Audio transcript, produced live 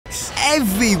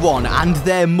everyone and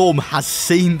their mum has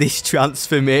seen this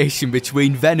transformation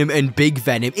between Venom and Big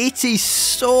Venom. It is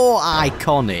so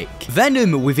iconic.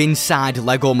 Venom with inside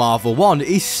LEGO Marvel 1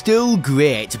 is still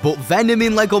great, but Venom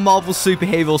in LEGO Marvel Super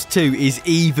Heroes 2 is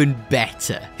even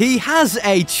better. He has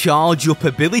a charge-up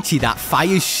ability that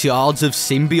fires shards of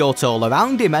symbiote all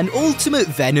around him, and Ultimate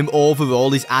Venom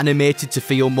overall is animated to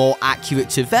feel more accurate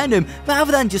to Venom,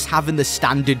 rather than just having the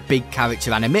standard big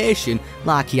character animation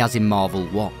like he has in Marvel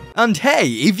 1. And hey,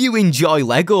 if you enjoy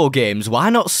LEGO games, why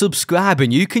not subscribe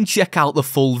and you can check out the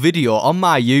full video on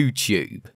my YouTube.